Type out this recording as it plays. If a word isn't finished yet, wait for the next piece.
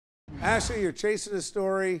Ashley, you're chasing a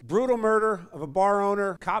story. Brutal murder of a bar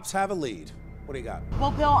owner. Cops have a lead. What do you got? Well,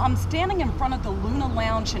 Bill, I'm standing in front of the Luna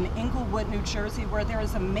Lounge in Englewood, New Jersey, where there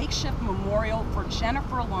is a makeshift memorial for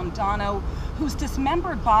Jennifer Londono, whose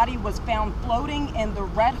dismembered body was found floating in the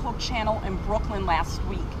Red Hook Channel in Brooklyn last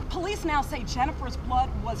week. Police now say Jennifer's blood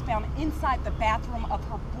was found inside the bathroom of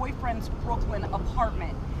her boyfriend's Brooklyn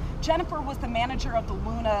apartment. Jennifer was the manager of the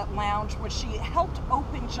Luna Lounge, which she helped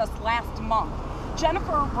open just last month.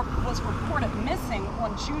 Jennifer was reported missing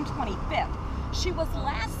on June 25th. She was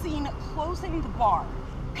last seen closing the bar.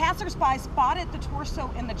 Passers-by spotted the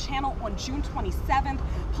torso in the channel on June 27th.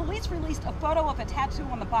 Police released a photo of a tattoo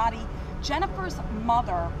on the body. Jennifer's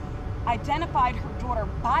mother identified her daughter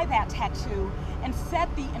by that tattoo and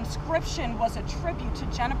said the inscription was a tribute to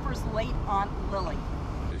Jennifer's late Aunt Lily.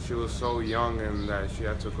 She was so young and that she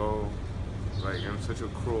had to go like in such a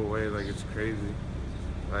cruel way, like it's crazy.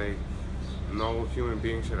 Like no human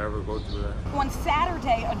being should ever go through that. On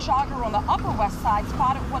Saturday, a jogger on the Upper West Side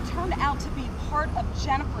spotted what turned out to be part of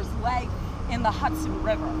Jennifer's leg in the Hudson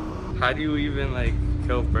River. How do you even like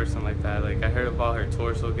kill a person like that? Like I heard about her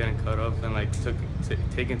torso getting cut up and like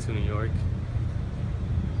taken to New York.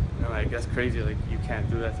 And like that's crazy. Like you can't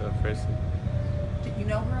do that to a person. Did you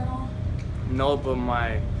know her at all? No, but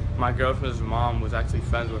my girlfriend's mom was actually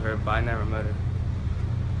friends with her, but I never met her.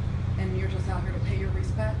 And you're just out here to pay your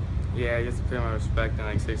respect? Yeah, just to pay my respect and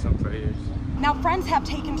like say some prayers. Now, friends have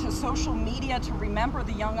taken to social media to remember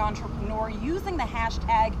the young entrepreneur using the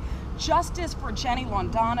hashtag Justice for Jenny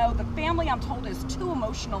Londono. The family, I'm told, is too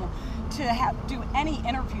emotional to do any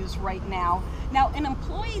interviews right now. Now, an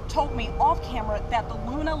employee told me off camera that the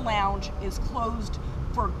Luna Lounge is closed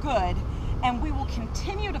for good, and we will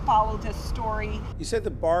continue to follow this story. You said the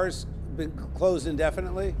bar's been closed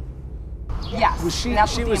indefinitely? Yes.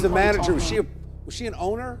 She was the manager. Was she an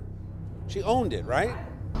owner? She owned it, right?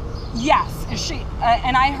 Yes,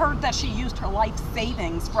 and I heard that she used her life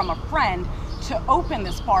savings from a friend to open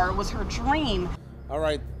this bar. It was her dream. All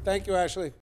right. Thank you, Ashley.